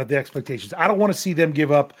just kind of the expectations. I don't want to see them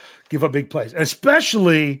give up big plays,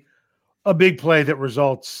 especially a big play that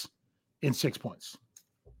results in 6 points.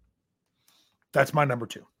 That's my number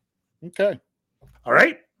 2. Okay. All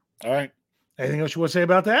right. Anything else you want to say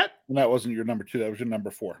about that? And that wasn't your number 2. That was your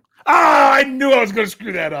number 4. I knew I was going to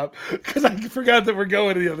screw that up because I forgot that we're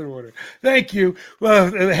going in the other order. Thank you.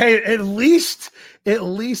 Well, hey, at least it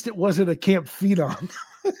wasn't a Camp Phenom.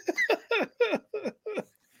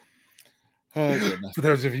 For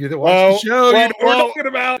those of you that watch the show, you know what we're talking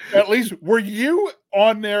about. At least, were you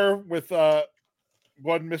on there with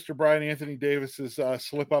Mr. Brian Anthony Davis's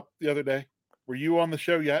slip up the other day? Were you on the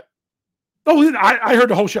show yet? Oh, I heard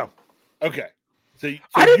the whole show. Okay. So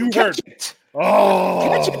I didn't you catch heard it.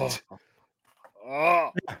 Oh. Catch it.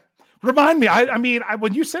 Oh. Yeah. Remind me. I mean,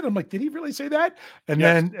 when you said, I'm like, did he really say that? And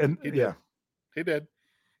yes, then he did.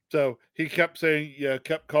 So he kept saying,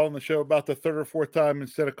 kept calling the show about the third or fourth time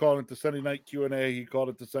instead of calling it the Sunday night Q&A. He called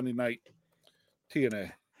it the Sunday night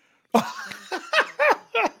TNA.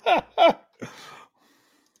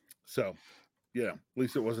 So, at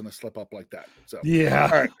least it wasn't a slip up like that. So,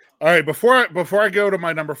 yeah. All right. Before I go to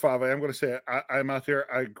my number 5, I am going to say I'm out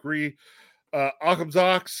there. I agree. Occam's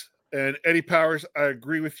Ox and Eddie Powers. I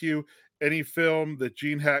agree with you. Any film that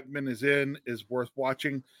Gene Hackman is in is worth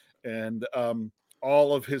watching, and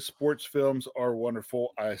all of his sports films are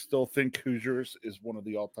wonderful. I still think Hoosiers is one of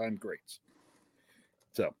the all-time greats.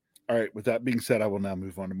 So, all right. With that being said, I will now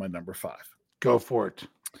move on to my number 5. Go for it.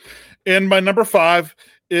 And my number 5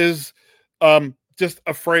 is just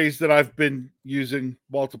a phrase that I've been using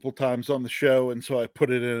multiple times on the show, and so I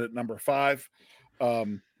put it in at number 5.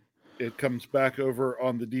 It comes back over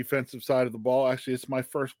on the defensive side of the ball. Actually, it's my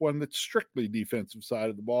first one that's strictly defensive side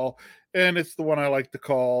of the ball, and it's the one I like to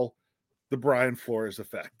call the Brian Flores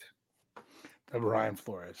effect. The Brian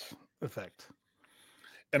Flores effect.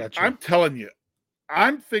 And gotcha. I'm telling you,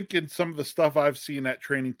 I'm thinking some of the stuff I've seen at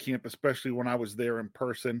training camp, especially when I was there in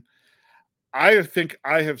person, I think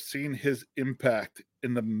I have seen his impact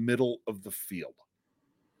in the middle of the field.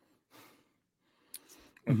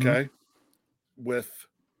 Okay? With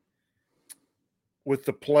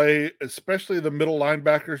the play, especially the middle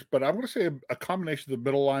linebackers, but I'm going to say a combination of the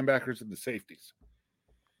middle linebackers and the safeties.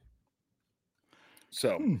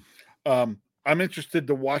 So I'm interested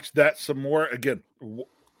to watch that some more. Again,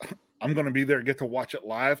 I'm going to be there, get to watch it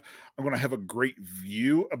live. I'm going to have a great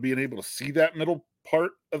view of being able to see that middle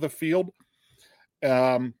part of the field.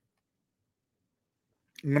 I'm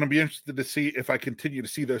going to be interested to see if I continue to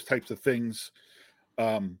see those types of things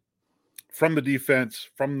from the defense,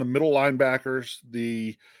 from the middle linebackers,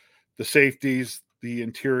 the safeties, the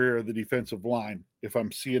interior of the defensive line, if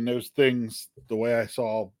I'm seeing those things the way I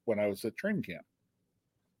saw when I was at training camp.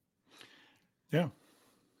 Yeah.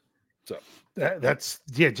 So that's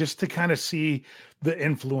just to kind of see the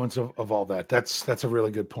influence of all that. That's a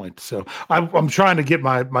really good point. So I'm trying to get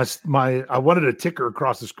my I wanted a ticker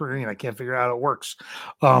across the screen. I can't figure out how it works.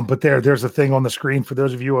 But there's a thing on the screen for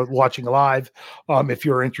those of you watching live. If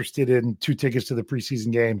you're interested in 2 tickets to the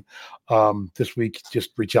preseason game this week,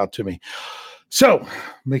 just reach out to me. So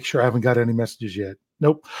make sure I haven't got any messages yet.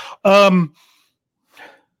 Nope.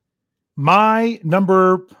 My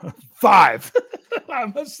number 5. I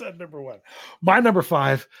must have said number 1. My number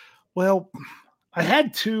 5. Well, I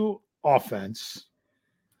had 2 offense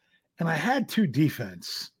and I had 2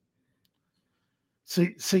 defense.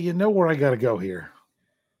 So you know where I got to go here.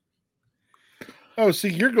 Oh, see,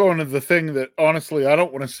 you're going to the thing that honestly I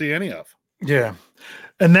don't want to see any of. Yeah,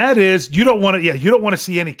 and that is you don't want to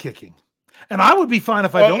see any kicking. And I would be fine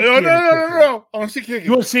if I don't. No. I want to see kicking.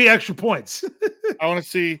 You want to see extra points. I want to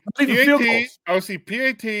see PATs. I want to see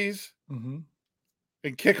PATs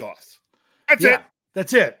and kickoffs. That's it.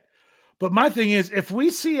 That's it. But my thing is, if we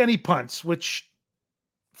see any punts, which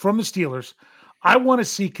from the Steelers, I want to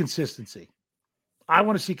see consistency.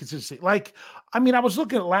 Like, I mean, I was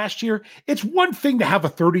looking at last year. It's one thing to have a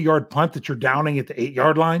 30-yard punt that you're downing at the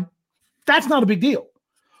 8-yard line. That's not a big deal.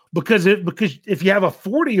 Because if you have a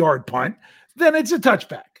 40-yard punt, then it's a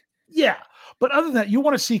touchback. Yeah. But other than that,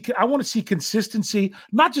 I want to see consistency,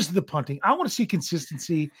 not just the punting. I want to see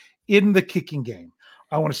consistency in the kicking game.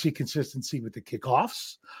 I want to see consistency with the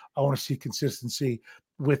kickoffs. I want to see consistency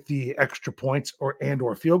with the extra points or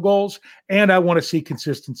field goals. And I want to see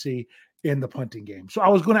consistency in the punting game. So I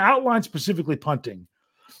was going to outline specifically punting,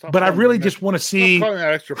 but I really just want to see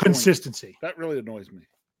consistency. That really annoys me.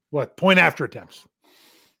 What? Point after attempts.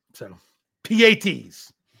 So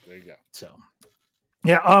PATs. There you go. So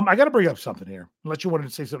yeah, I got to bring up something here. Unless you wanted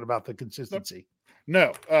to say something about the consistency.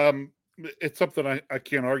 No, it's something I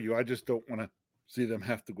can't argue. I just don't want to see them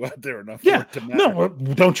have to go out there enough Yeah, for it to matter. no,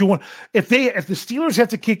 don't you want if the Steelers have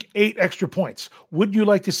to kick 8 extra points? Would you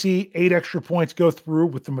like to see 8 extra points go through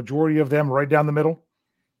with the majority of them right down the middle?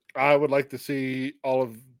 I would like to see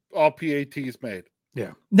all PATs made.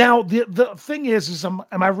 Yeah. Now the thing is am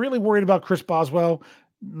I really worried about Chris Boswell?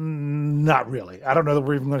 Not really. I don't know that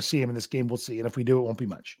we're even going to see him in this game. We'll see, and if we do, it won't be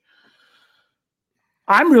much.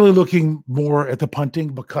 I'm really looking more at the punting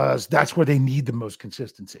because that's where they need the most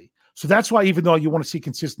consistency. So that's why, even though you want to see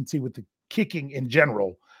consistency with the kicking in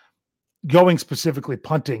general, going specifically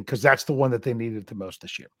punting, because that's the one that they needed the most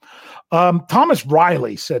this year. Thomas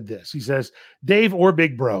Riley said this. He says, Dave or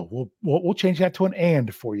Big Bro, we'll change that to an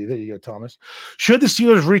and for you. There you go, Thomas. Should the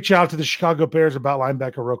Steelers reach out to the Chicago Bears about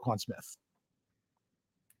linebacker Roquan Smith?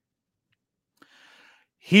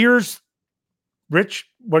 Here's Rich,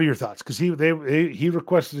 what are your thoughts? Because he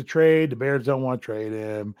requested a trade. The Bears don't want to trade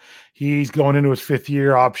him. He's going into his 5th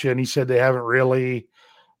year option. He said they haven't really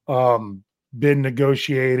been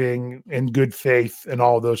negotiating in good faith and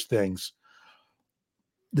all those things.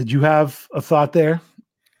 Did you have a thought there?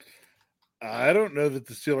 I don't know that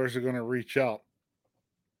the Steelers are going to reach out.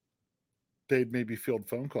 They'd maybe field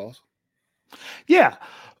phone calls. Yeah.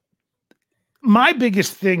 My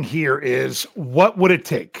biggest thing here is, what would it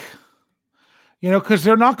take? Because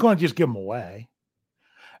they're not going to just give them away.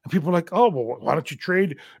 And people are like, oh, well, why don't you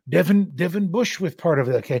trade Devin Bush with part of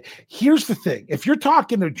it? Okay, here's the thing. If you're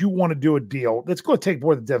talking that you want to do a deal, that's going to take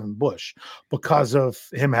more than Devin Bush because of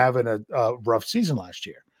him having a rough season last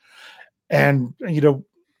year. And,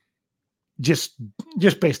 just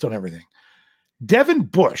based on everything. Devin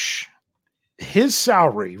Bush, his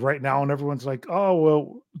salary right now, and everyone's like, oh,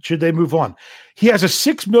 well, should they move on? He has a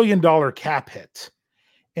 $6 million cap hit.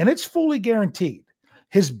 And it's fully guaranteed.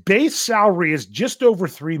 His base salary is just over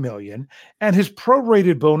 $3 million, and his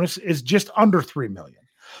prorated bonus is just under $3 million.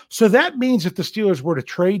 So that means if the Steelers were to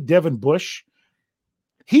trade Devin Bush,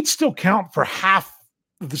 he'd still count for half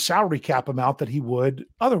of the salary cap amount that he would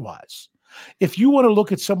otherwise. If you want to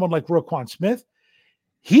look at someone like Roquan Smith,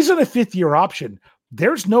 he's in a 5th year option.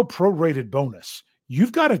 There's no prorated bonus.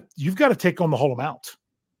 You've got to take on the whole amount.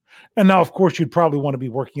 And now, of course, you'd probably want to be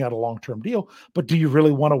working out a long-term deal, but do you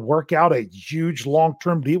really want to work out a huge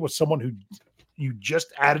long-term deal with someone who you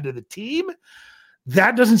just added to the team?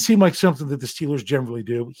 That doesn't seem like something that the Steelers generally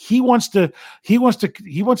do. He wants a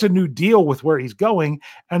new deal with where he's going,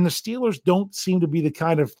 and the Steelers don't seem to be the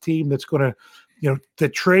kind of team that's going to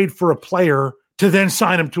trade for a player to then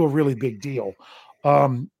sign him to a really big deal.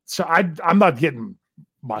 So I'm not getting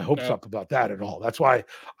my hopes up about that at all. That's why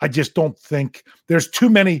I just don't think there's too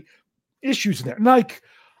many issues in there.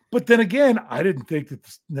 But then again, I didn't think that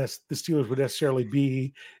the Steelers would necessarily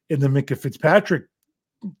be in the Minkah Fitzpatrick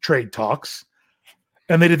trade talks,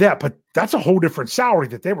 and they did that. But that's a whole different salary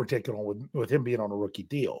that they were taking on with him being on a rookie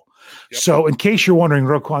deal. Yep. So in case you're wondering,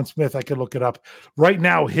 Roquan Smith, I could look it up right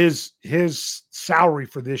now. His salary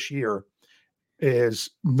for this year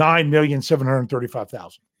is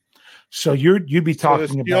 $9,735,000. So you'd be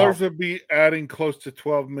talking about the Steelers would be adding close to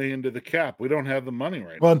 $12 million to the cap. We don't have the money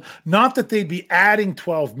right now. Well, not that they'd be adding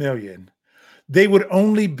 $12 million. They would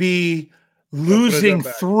only be losing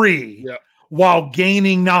 3 while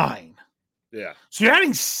gaining 9. Yeah. So you're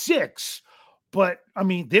adding 6, but I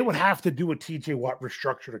mean, they would have to do a TJ Watt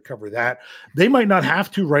restructure to cover that. They might not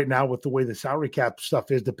have to right now with the way the salary cap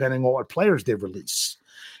stuff is, depending on what players they release.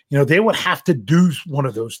 They would have to do one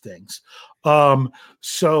of those things. So,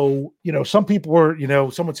 some people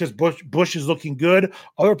were, someone says Bush is looking good.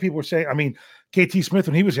 Other people were saying, KT Smith,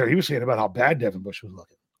 when he was here, he was saying about how bad Devin Bush was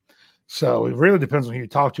looking. So it really depends on who you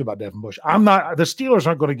talk to about Devin Bush. The Steelers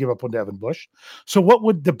aren't going to give up on Devin Bush. So what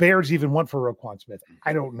would the Bears even want for Roquan Smith?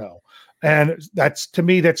 I don't know. And that's too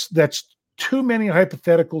many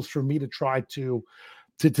hypotheticals for me to try to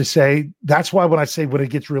say. That's why when I say when it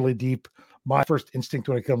gets really deep, my first instinct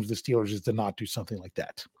when it comes to the Steelers is to not do something like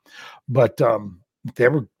that. But if they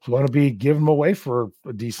were going to be giving them away for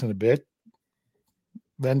a decent bit,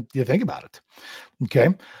 then you think about it. Okay.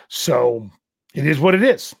 So it is what it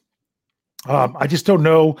is. I just don't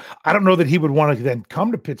know. I don't know that he would want to then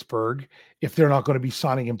come to Pittsburgh if they're not going to be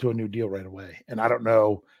signing him to a new deal right away. And I don't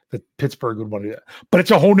know that Pittsburgh would want to do that. But it's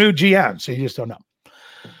a whole new GM, so you just don't know.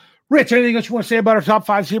 Rich, anything else you want to say about our top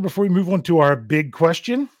 5s here before we move on to our big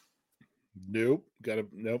question? Nope.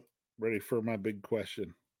 Ready for my big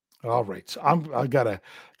question. All right. So I gotta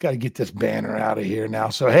get this banner out of here now.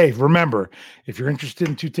 So hey, remember, if you're interested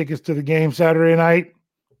in 2 tickets to the game Saturday night,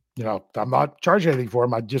 I'm not charging anything for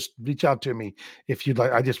them. I just reach out to me if you'd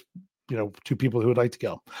like. I just, 2 people who would like to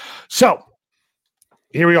go. So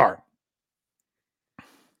here we are.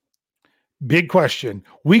 big question.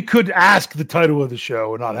 We could ask the title of the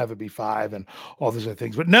show and not have it be 5 and all those other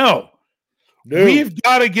things, but no. We've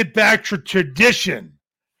got to get back to tradition.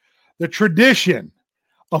 The tradition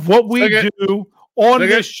of what we do on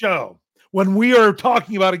this show when we are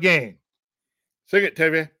talking about a game. Sing it,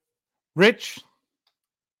 Tavia. Rich.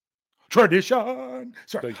 Tradition.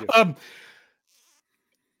 Sorry. Thank you.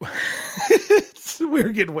 We're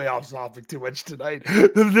getting way off topic too much tonight.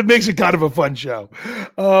 That makes it kind of a fun show.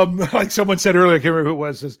 Like someone said earlier, I can't remember who it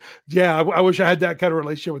was, says, yeah, I wish I had that kind of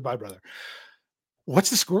relationship with my brother.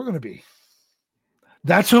 What's the score going to be?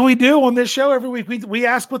 That's what we do on this show every week. We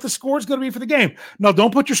ask what the score is going to be for the game. No,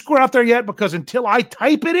 don't put your score out there yet, because until I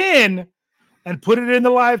type it in and put it in the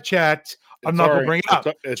live chat, I'm not going to bring it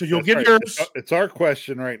up. So you'll get yours. It's our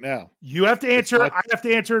question right now. You have to answer. I have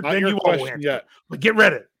to answer. Then you will answer. Yet. But get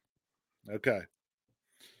ready. Okay.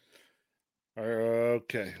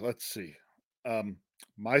 Okay. Let's see.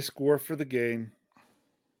 My score for the game: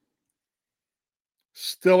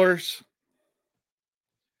 Steelers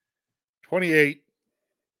 28,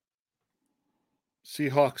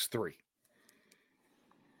 Seahawks 3.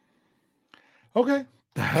 Okay.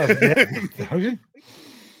 Okay.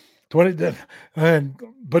 20,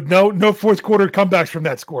 but no fourth quarter comebacks from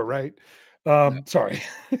that score, right? Sorry.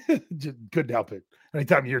 Couldn't help it.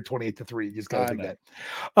 Anytime you hear 28-3, you just gotta think that.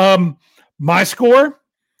 My score,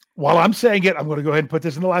 while I'm saying it, I'm going to go ahead and put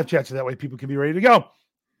this in the live chat so that way people can be ready to go.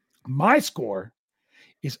 My score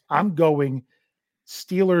is I'm going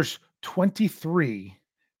Steelers 23,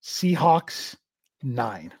 Seahawks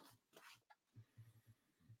 9.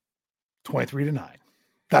 23-9.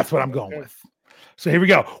 That's what I'm going with. So here we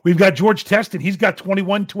go. We've got George Teston. He's got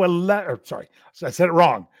 21-11. Or sorry, I said it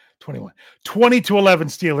wrong. 20-11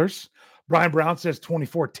 Steelers. Brian Brown says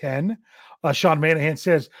 24-10. Sean Manahan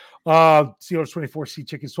says Steelers 24, Sea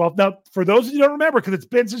Chickens 12. Now, for those of you who don't remember, because it's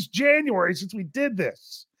been since January since we did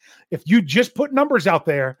this, if you just put numbers out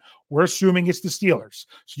there, we're assuming it's the Steelers.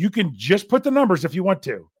 So you can just put the numbers if you want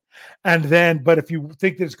to. And then, but if you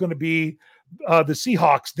think that it's going to be the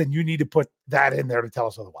Seahawks, then you need to put that in there to tell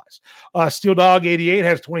us otherwise. Steel Dog 88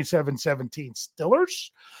 has 27-17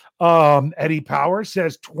 Steelers. Eddie Power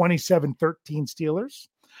says 27-13 Steelers.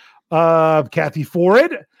 Kathy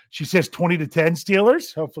Ford, she says 20-10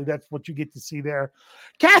 Steelers. Hopefully that's what you get to see there.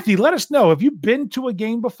 Kathy, let us know. Have you been to a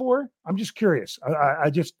game before? I'm just curious. I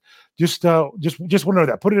just want to know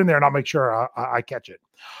that. Put it in there and I'll make sure I catch it.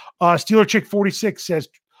 Steeler Chick 46 says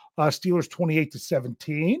Steelers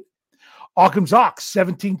 28-17. Occam's Ox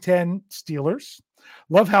 17-10 Steelers.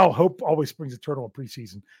 Love how hope always springs eternal in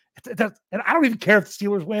preseason. And I don't even care if the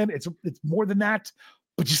Steelers win. It's more than that,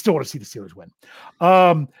 but you still want to see the Steelers win.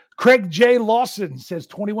 Craig J. Lawson says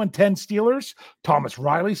 21-10 Steelers. Thomas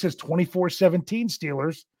Riley says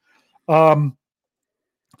 24-17 Steelers.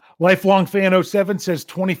 Lifelong Fan 07 says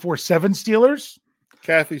 24-7 Steelers.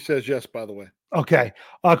 Kathy says yes, by the way. Okay.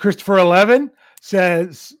 Christopher 11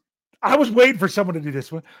 says, I was waiting for someone to do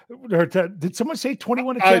this one. Did someone say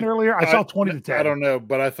 21-10 earlier? I saw 20-10. I don't know,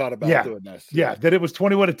 but I thought about doing this. Yeah, that it was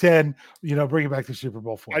 21-10, bringing back the Super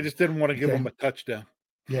Bowl for I just didn't want to give them a touchdown.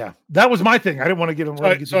 Yeah, that was my thing. I didn't want to give them.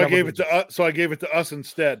 So I gave it to us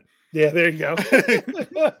instead. Yeah, there you go.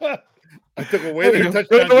 I took away their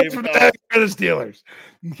touchdown. Gave it to the Steelers.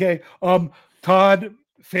 Okay. Todd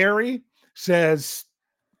Ferry says,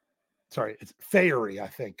 sorry, it's Fairy, I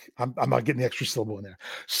think. I'm not getting the extra syllable in there.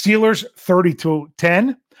 Steelers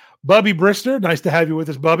 30-10. Bubby Brister, nice to have you with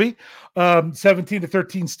us, Bubby. 17-13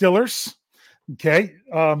 Steelers. Okay.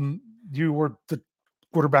 You were the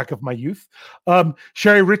quarterback of my youth.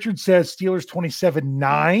 Sherry Richards says Steelers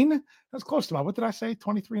 27-9. That's close to mine. What did I say?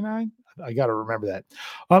 23-9? I got to remember that.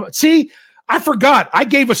 See, I forgot. I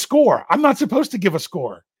gave a score. I'm not supposed to give a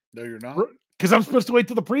score. No, you're not. Because I'm supposed to wait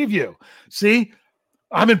till the preview. See,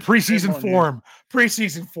 I'm in preseason form.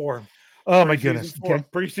 Preseason form. Oh, my goodness. Okay.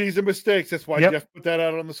 Preseason mistakes. That's why Jeff put that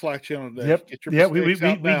out on the Slack channel today. Yep. Get your we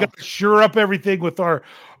got to sure up everything with our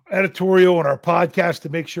editorial and our podcast to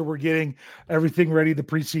make sure we're getting everything ready the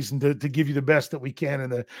preseason to give you the best that we can in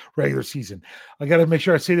the regular season. I got to make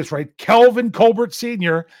sure I say this right. Kelvin Colbert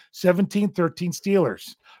Sr., 17-13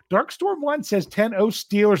 Steelers. Darkstorm 1 says 10-0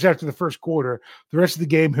 Steelers after the first quarter. The rest of the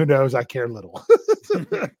game, who knows? I care little.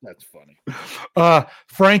 That's funny.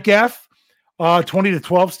 Frank F., 20-12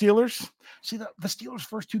 Steelers. See, the Steelers'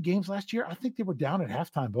 first two games last year, I think they were down at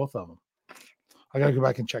halftime, both of them. I got to go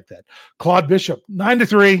back and check that. Claude Bishop,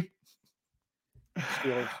 9-3.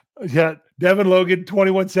 Steelers. Yeah. Devin Logan,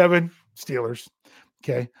 21-7 Steelers.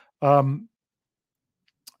 Okay.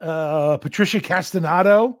 Patricia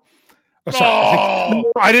Castanado.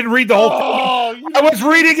 I didn't read the whole thing. I was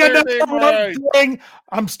reading another right. thing.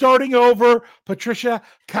 I'm starting over. Patricia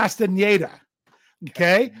Castaneda.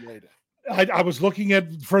 Okay. I was looking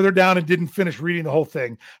at further down and didn't finish reading the whole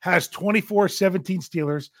thing. Has 24-17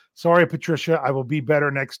 Steelers. Sorry, Patricia. I will be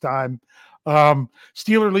better next time.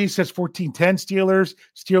 Steeler Lee says 14-10 Steelers.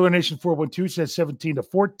 Steeler Nation 412 says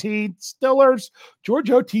 17-14 Steelers. George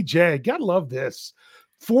OTJ. Gotta love this.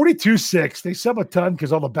 42-6. They sub a ton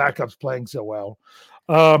because all the backups playing so well.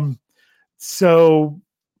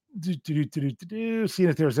 Seeing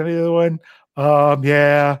if there's any other one.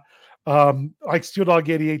 Like Steel Dog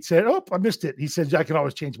 88 said, oh, I missed it. He said, I can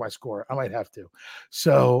always change my score. I might have to.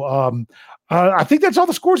 So I think that's all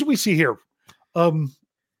the scores that we see here.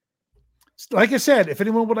 Like I said, if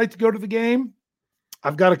anyone would like to go to the game,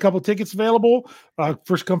 I've got a couple tickets available.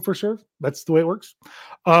 First come, first serve. That's the way it works.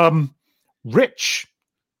 Rich,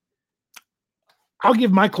 I'll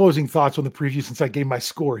give my closing thoughts on the preview since I gave my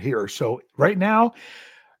score here. So right now,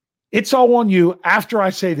 it's all on you. After I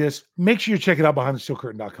say this, make sure you check it out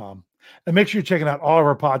behindthesteelcurtain.com. And make sure you're checking out all of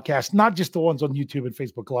our podcasts, not just the ones on YouTube and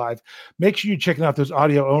Facebook Live. Make sure you're checking out those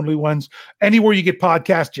audio-only ones. Anywhere you get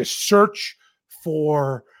podcasts, just search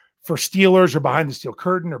for Steelers or Behind the Steel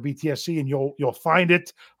Curtain or BTSC, and you'll find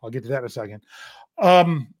it. I'll get to that in a second.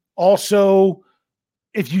 Also,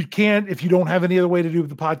 if you don't have any other way to do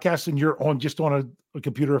the podcast and you're just on a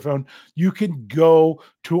computer or phone, you can go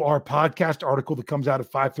to our podcast article that comes out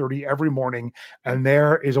at 5:30 every morning, and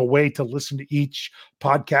there is a way to listen to each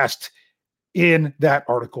podcast in that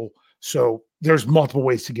article. So there's multiple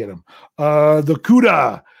ways to get them. The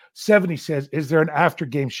Kuda 70 says, is there an after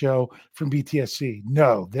game show from BTSC?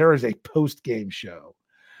 No, there is a post game show.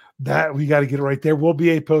 That we got to get it right. There will be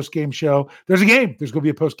a post game show. There's a game. There's going to be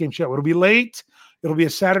a post game show. It'll be late. It'll be a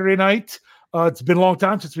Saturday night. It's been a long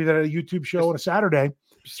time since we've had a YouTube show on a Saturday.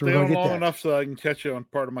 So stay on long enough so I can catch you on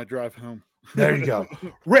part of my drive home. There you go.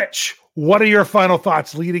 Rich, what are your final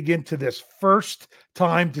thoughts leading into this first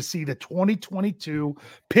time to see the 2022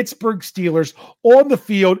 Pittsburgh Steelers on the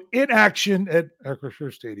field in action at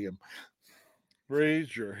Acrisure Stadium?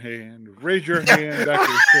 Raise your hand. Raise your hand,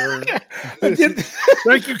 Acrisure.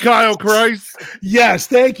 Thank you, Kyle Christ. Yes,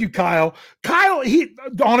 thank you, Kyle. Kyle, he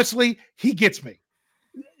gets me.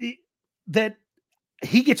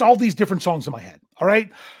 He gets all these different songs in my head. All right.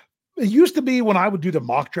 It used to be when I would do the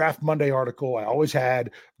mock draft Monday article, I always had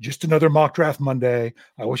just another mock draft Monday.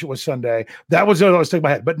 I wish it was Sunday. That was what I was thinking in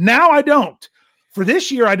my head. But now I don't. For this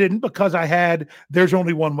year, I didn't because I had There's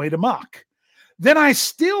Only One Way to Mock. Then I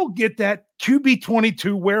still get that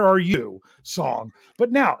QB22, Where Are You song.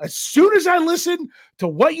 But now, as soon as I listen to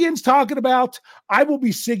what Yin's talking about, I will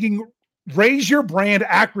be singing Raise Your Brand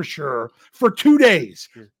Acrisure for 2 days.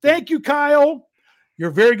 Thank you, Kyle. You're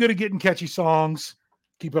very good at getting catchy songs.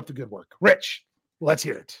 Keep up the good work. Rich, let's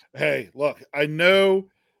hear it. Hey, look, I know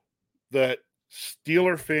that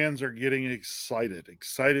Steeler fans are getting excited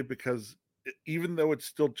because even though it's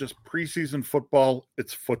still just preseason football,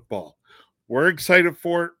 it's football. We're excited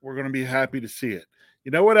for it. We're going to be happy to see it.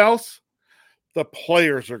 You know what else? The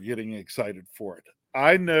players are getting excited for it.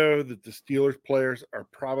 I know that the Steelers players are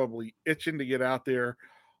probably itching to get out there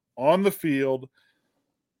on the field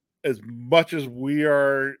as much as we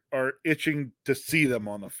are itching to see them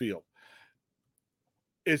on the field.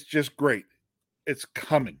 It's just great. It's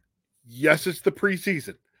coming. Yes, it's the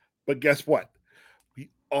preseason, but guess what?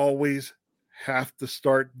 We always have to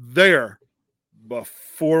start there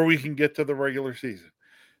before we can get to the regular season.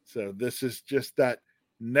 So this is just that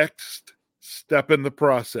next step in the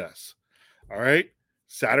process. All right.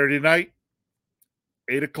 Saturday night,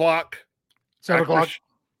 8 o'clock. 7 o'clock.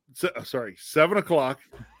 7 o'clock.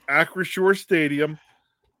 Acrisure Stadium.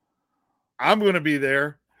 I'm going to be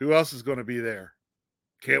there. Who else is going to be there?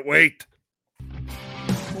 Can't wait.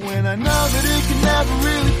 When I know that it can never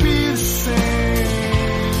really be the same,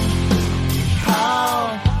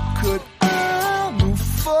 how could I move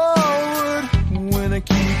forward when I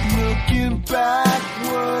keep looking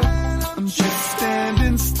backward? I'm just standing